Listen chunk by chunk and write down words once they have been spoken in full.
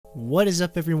What is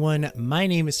up, everyone? My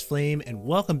name is Flame and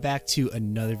welcome back to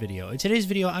another video. In today's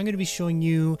video, I'm going to be showing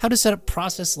you how to set up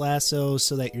Process Lasso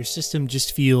so that your system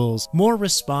just feels more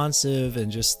responsive and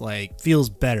just like feels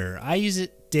better. I use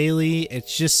it daily.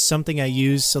 It's just something I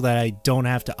use so that I don't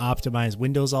have to optimize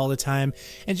Windows all the time.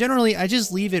 And generally, I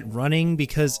just leave it running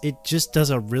because it just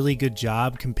does a really good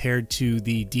job compared to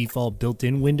the default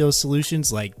built-in Windows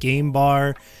solutions like Game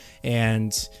Bar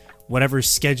and whatever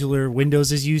scheduler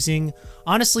Windows is using.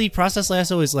 Honestly, Process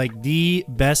Lasso is like the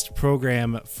best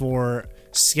program for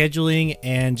scheduling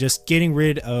and just getting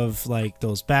rid of like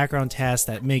those background tasks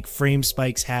that make frame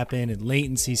spikes happen and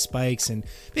latency spikes and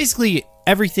basically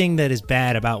everything that is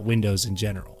bad about Windows in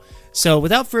general. So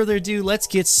without further ado, let's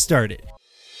get started.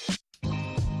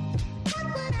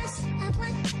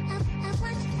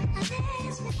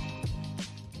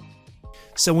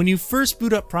 So when you first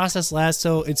boot up Process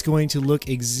Lasso, it's going to look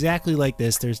exactly like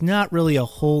this. There's not really a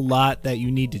whole lot that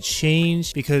you need to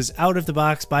change because out of the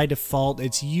box by default,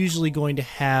 it's usually going to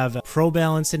have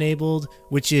ProBalance enabled,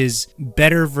 which is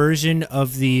better version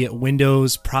of the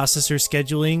Windows processor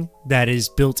scheduling that is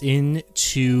built in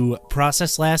to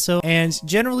Process Lasso. And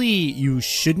generally you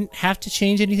shouldn't have to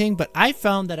change anything, but I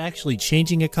found that actually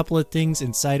changing a couple of things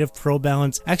inside of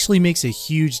ProBalance actually makes a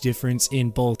huge difference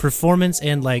in both performance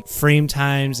and like frame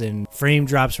time and frame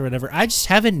drops or whatever. I just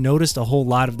haven't noticed a whole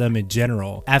lot of them in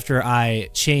general after I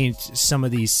changed some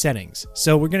of these settings.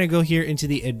 So we're going to go here into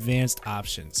the advanced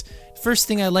options. First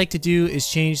thing I like to do is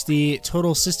change the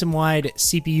total system-wide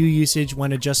CPU usage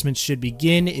when adjustments should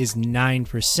begin is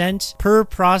 9%. Per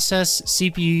process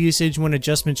CPU usage when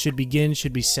adjustments should begin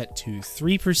should be set to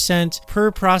 3%.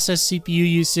 Per process CPU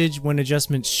usage when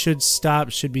adjustments should stop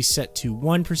should be set to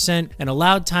 1%. And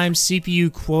allowed time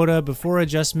CPU quota before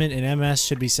adjustment in MS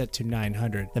should be set to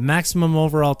 900. The maximum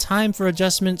overall time for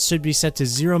adjustments should be set to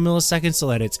 0 milliseconds so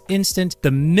that it's instant.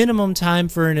 The minimum time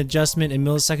for an adjustment in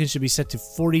milliseconds should be set to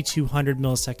 4200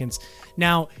 milliseconds.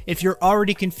 Now, if you're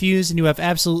already confused and you have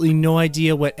absolutely no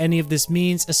idea what any of this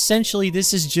means, essentially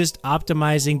this is just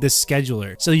optimizing the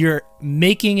scheduler. So you're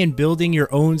making and building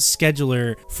your own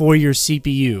scheduler for your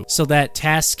CPU so that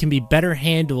tasks can be better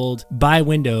handled by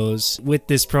Windows with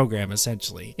this program,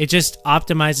 essentially. It just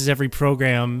optimizes every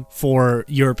program for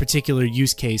your particular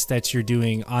use case that you're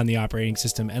doing on the operating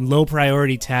system, and low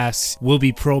priority tasks will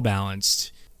be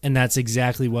pro-balanced. And that's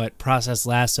exactly what Process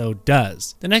Lasso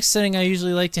does. The next setting I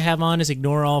usually like to have on is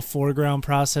ignore all foreground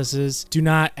processes. Do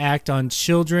not act on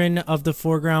children of the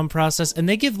foreground process. And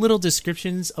they give little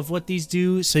descriptions of what these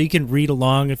do, so you can read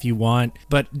along if you want.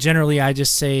 But generally I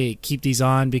just say keep these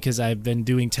on because I've been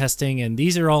doing testing and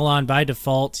these are all on by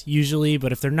default usually,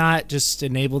 but if they're not, just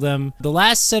enable them. The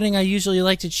last setting I usually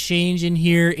like to change in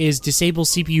here is disable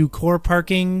CPU core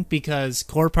parking, because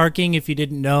core parking, if you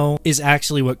didn't know, is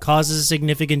actually what causes a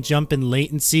significant jump in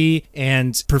latency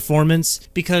and performance,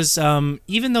 because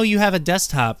even though you have a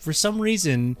desktop, for some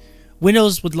reason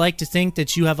Windows would like to think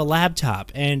that you have a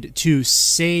laptop, and to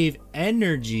save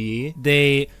energy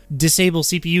they disable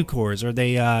CPU cores, or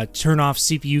they turn off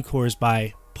CPU cores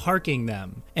by parking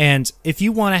them. And if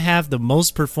you want to have the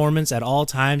most performance at all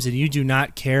times and you do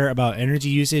not care about energy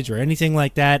usage or anything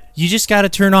like that, you just got to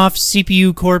turn off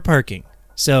CPU core parking.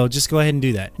 So just go ahead and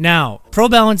do that. Now,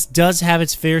 ProBalance does have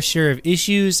its fair share of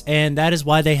issues, and that is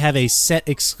why they have a set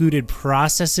excluded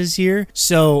processes here.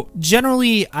 So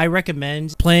generally, I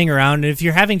recommend playing around, and if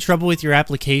you're having trouble with your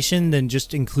application, then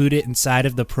just include it inside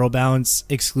of the ProBalance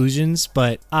exclusions.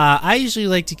 But I usually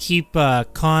like to keep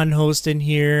con host in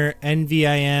here,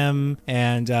 NVIM,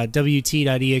 and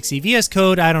WT.exe. VS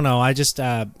Code, I don't know. I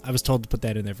was told to put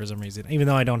that in there for some reason, even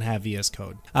though I don't have VS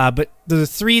Code. But the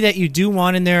three that you do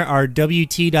want in there are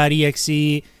WT.exe,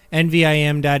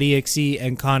 NVIM.exe,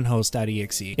 and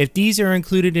conhost.exe. If these are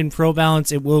included in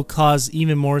ProBalance, it will cause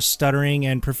even more stuttering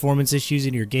and performance issues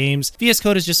in your games. VS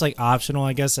Code is just like optional,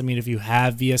 I guess. I mean, if you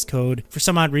have VS Code, for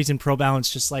some odd reason,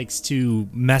 ProBalance just likes to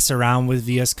mess around with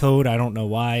VS Code. I don't know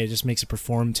why. It just makes it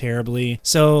perform terribly.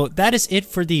 So that is it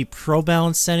for the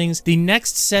ProBalance settings. The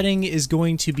next setting is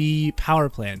going to be power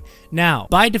plan. Now,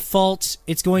 by default,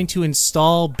 it's going to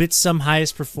install Bitsum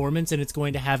highest performance, and it's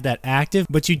going to have that active,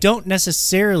 but you don't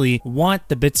necessarily want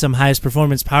the Bitsum highest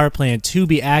performance power plan to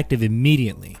be active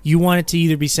immediately. You want it to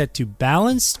either be set to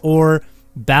balanced or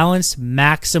balanced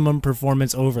maximum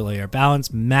performance overlay, or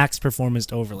balanced max performance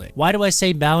overlay. Why do I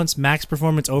say balanced max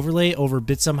performance overlay over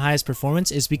Bitsum highest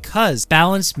performance? Is because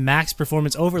balanced max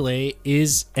performance overlay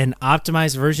is an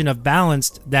optimized version of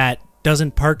balanced that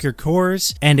doesn't park your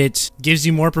cores, and it gives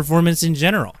you more performance in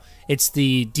general. It's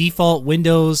the default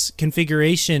Windows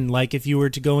configuration, like if you were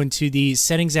to go into the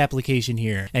settings application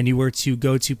here and you were to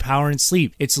go to power and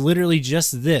sleep. It's literally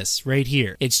just this right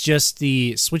here. It's just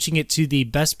the switching it to the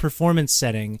best performance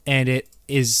setting, and it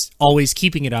is always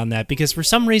keeping it on that, because for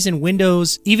some reason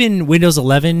Windows, even Windows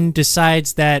 11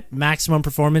 decides that maximum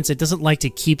performance, it doesn't like to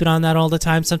keep it on that all the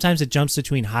time. Sometimes it jumps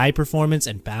between high performance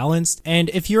and balanced. And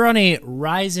if you're on a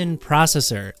Ryzen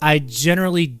processor, I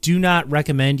generally do not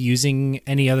recommend using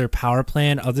any other power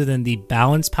plan other than the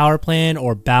balanced power plan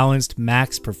or balanced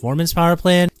max performance power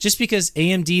plan, just because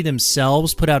AMD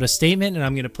themselves put out a statement, and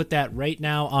I'm going to put that right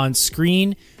now on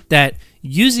screen, that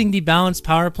using the balanced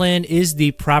power plan is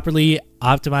the properly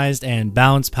optimized and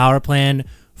balanced power plan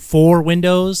for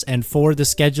Windows and for the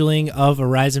scheduling of a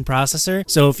Ryzen processor.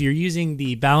 So if you're using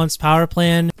the balanced power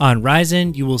plan on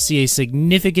Ryzen, you will see a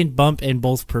significant bump in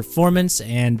both performance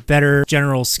and better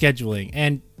general scheduling.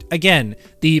 And again,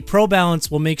 the ProBalance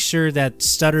will make sure that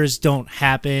stutters don't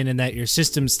happen and that your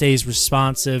system stays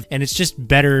responsive, and it's just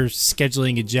better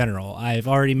scheduling in general. I've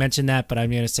already mentioned that, but I'm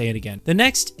going to say it again. The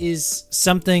next is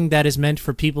something that is meant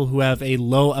for people who have a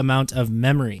low amount of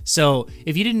memory. So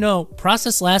if you didn't know,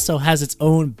 Process Lasso has its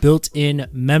own built-in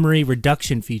memory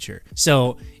reduction feature.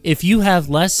 So if you have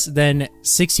less than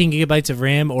 16 gigabytes of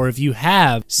RAM, or if you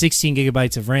have 16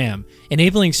 gigabytes of RAM,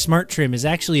 enabling SmartTrim is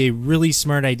actually a really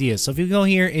smart idea. So if you go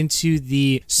here into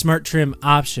the SmartTrim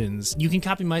options, you can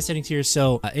copy my settings here.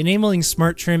 So enabling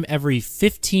SmartTrim every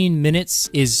 15 minutes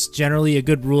is generally a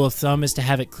good rule of thumb, is to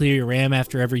have it clear your RAM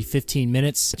after every 15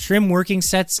 minutes. Trim working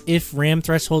sets if RAM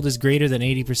threshold is greater than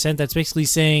 80%. That's basically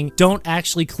saying don't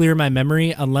actually clear my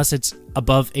memory unless it's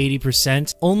above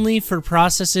 80%. Only for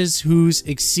processes whose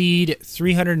exceed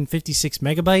 356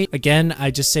 megabyte. Again,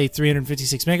 I just say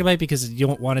 356 megabyte because you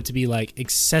don't want it to be like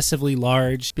excessively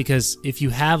large, because if you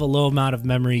have a low amount of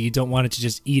memory, you don't want it to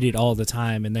just eat it all the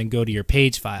time and then go to your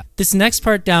page file. This next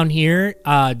part down here,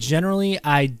 generally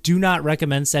I do not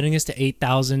recommend setting this to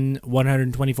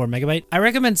 8,124 megabyte. I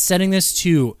recommend setting this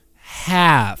to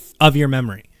half of your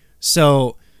memory.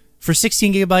 So for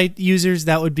 16 gigabyte users,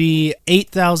 that would be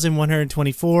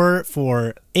 8,124.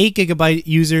 For 8 gigabyte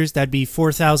users, that'd be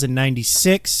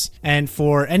 4,096. And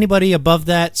for anybody above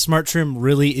that, SmartTrim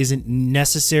really isn't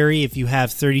necessary if you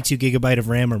have 32 gigabyte of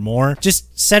RAM or more.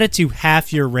 Just set it to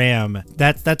half your RAM.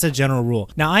 That's a general rule.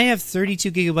 Now, I have 32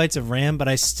 gigabytes of RAM, but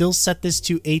I still set this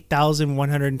to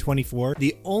 8,124.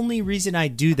 The only reason I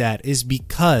do that is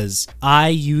because I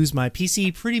use my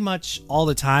PC pretty much all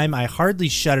the time. I hardly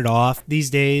shut it off these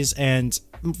days, and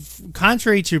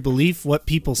contrary to belief, what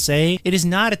people say, it is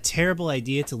not a terrible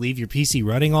idea to leave your PC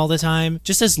running all the time,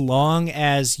 just as long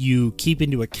as you keep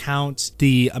into account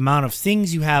the amount of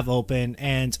things you have open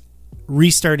and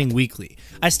restarting weekly.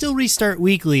 I still restart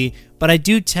weekly, but I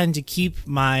do tend to keep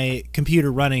my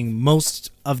computer running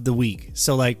most of the week.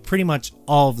 So like pretty much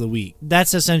all of the week.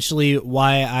 That's essentially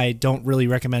why I don't really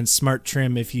recommend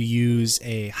SmartTrim if you use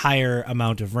a higher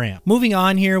amount of RAM. Moving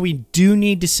on here, we do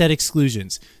need to set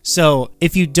exclusions. So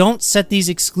if you don't set these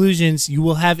exclusions, you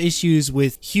will have issues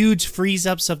with huge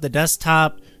freeze-ups of the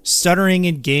desktop, stuttering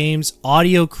in games,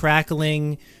 audio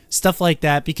crackling, stuff like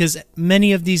that, because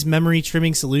many of these memory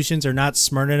trimming solutions are not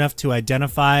smart enough to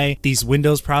identify these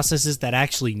Windows processes that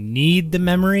actually need the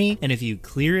memory. And if you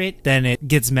clear it, then it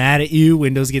gets mad at you.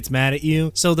 Windows gets mad at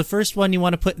you. So the first one you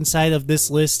want to put inside of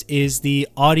this list is the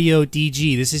audio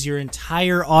DG. This is your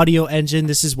entire audio engine.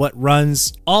 This is what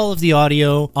runs all of the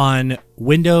audio on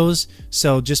Windows.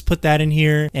 So just put that in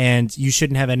here and you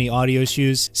shouldn't have any audio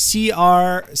issues.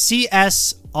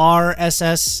 CSRSS.exe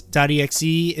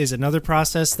is another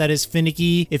process that is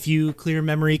finicky if you clear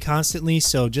memory constantly,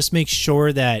 so just make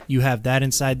sure that you have that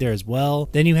inside there as well.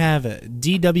 Then you have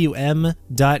DWM.exe,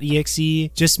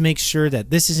 just make sure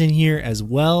that this is in here as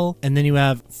well. And then you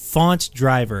have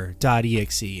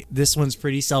FontDriver.exe. This one's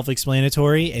pretty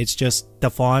self-explanatory. It's just the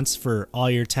fonts for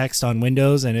all your text on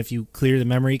Windows, and if you clear the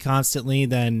memory constantly,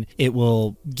 then it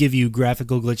will give you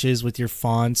graphical glitches with your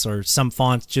fonts, or some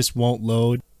fonts just won't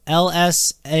load.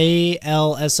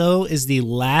 LSALSO is the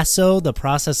Lasso, the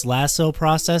process Lasso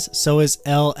process. So is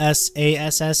LSASS.exe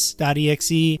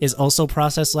is also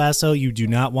process Lasso. You do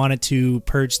not want it to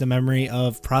purge the memory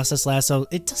of process Lasso.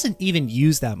 It doesn't even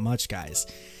use that much, guys.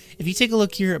 If you take a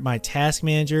look here at my task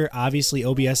manager, obviously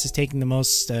OBS is taking the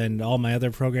most and all my other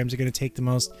programs are going to take the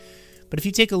most. But if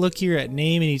you take a look here at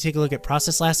name and you take a look at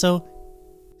process Lasso,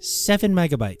 7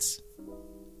 megabytes.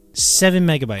 7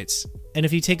 megabytes. And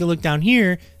if you take a look down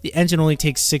here, the engine only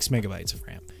takes 6 megabytes of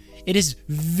RAM. It is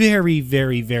very,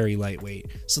 very, very lightweight.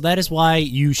 So that is why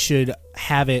you should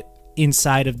have it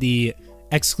inside of the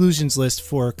exclusions list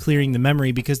for clearing the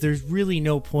memory, because there's really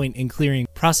no point in clearing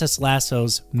process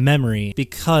Lasso's memory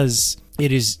because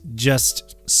it is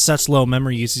just such low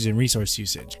memory usage and resource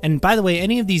usage. And by the way,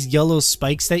 any of these yellow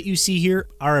spikes that you see here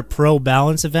are a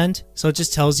ProBalance event. So it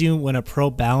just tells you when a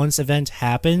ProBalance event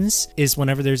happens is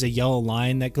whenever there's a yellow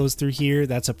line that goes through here,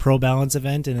 that's a ProBalance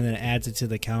event, and then it adds it to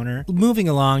the counter. Moving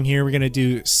along here, we're gonna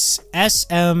do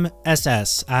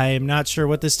SMSS. I am not sure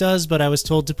what this does, but I was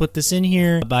told to put this in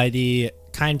here by the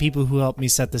kind people who helped me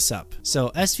set this up. So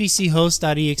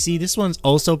svchost.exe, this one's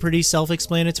also pretty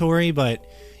self-explanatory, but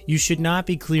you should not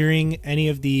be clearing any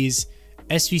of these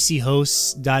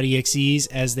svchosts.exes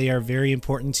as they are very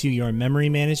important to your memory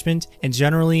management. And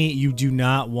generally, you do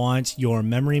not want your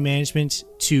memory management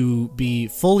to be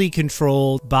fully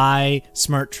controlled by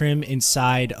SmartTrim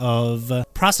inside of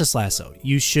Process Lasso.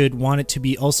 You should want it to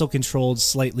be also controlled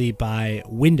slightly by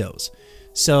Windows.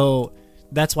 So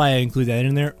that's why I include that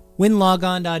in there.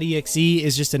 WinLogon.exe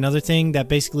is just another thing that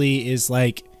basically is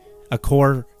like a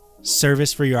core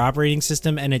service for your operating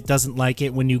system, and it doesn't like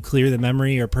it when you clear the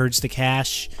memory or purge the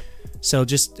cache. So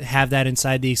just have that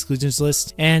inside the exclusions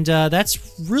list, and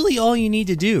that's really all you need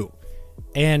to do.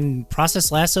 And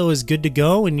Process Lasso is good to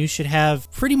go, and you should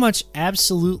have pretty much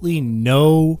absolutely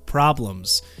no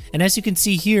problems. And as you can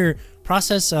see here,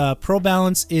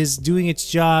 ProBalance is doing its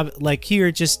job. Like here,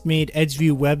 it just made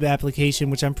EdgeView web application,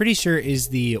 which I'm pretty sure is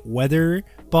the weather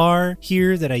bar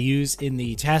here that I use in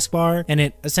the taskbar, and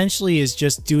it essentially is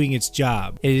just doing its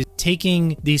job. It is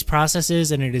taking these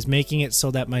processes and it is making it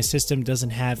so that my system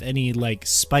doesn't have any like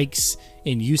spikes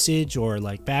in usage or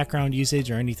like background usage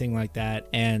or anything like that,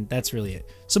 and that's really it.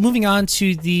 So moving on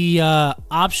to the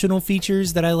optional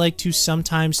features that I like to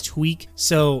sometimes tweak.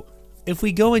 So if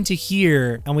we go into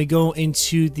here and we go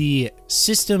into the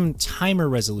system timer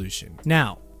resolution.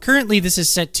 Now, currently this is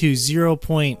set to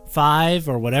 0.5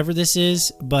 or whatever this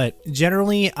is, but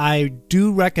generally I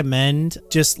do recommend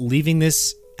just leaving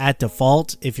this at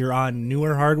default if you're on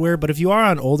newer hardware. But if you are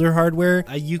on older hardware,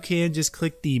 you can just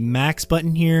click the max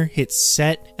button here, hit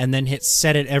set, and then hit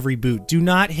set at every boot. Do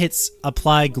not hit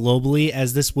apply globally,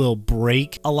 as this will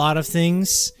break a lot of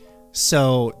things.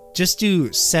 So just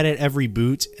do set at every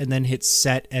boot and then hit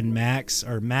set and max,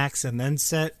 or max and then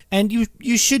set, and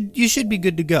you should be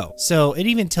good to go. So it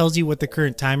even tells you what the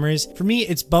current timer is. For me,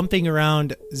 it's bumping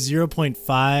around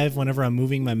 0.5 whenever I'm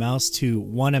moving my mouse to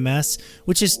 1 ms,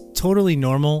 which is totally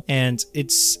normal and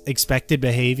it's expected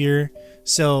behavior.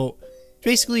 So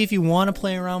basically, if you want to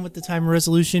play around with the timer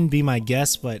resolution, be my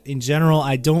guest, but in general,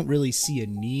 I don't really see a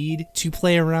need to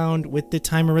play around with the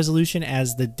timer resolution,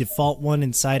 as the default one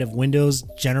inside of Windows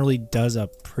generally does a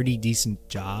pretty decent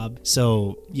job.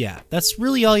 So yeah, that's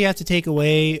really all you have to take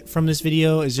away from this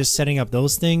video, is just setting up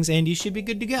those things, and you should be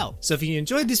good to go. So if you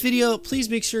enjoyed this video, please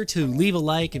make sure to leave a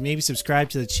like and maybe subscribe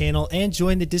to the channel and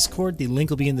join the Discord. The link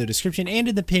will be in the description and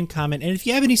in the pinned comment. And if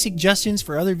you have any suggestions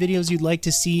for other videos you'd like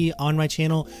to see on my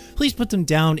channel, please put them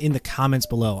down in the comments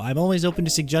below. I'm always open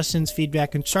to suggestions,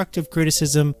 feedback, constructive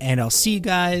criticism, and I'll see you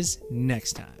guys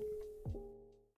next time.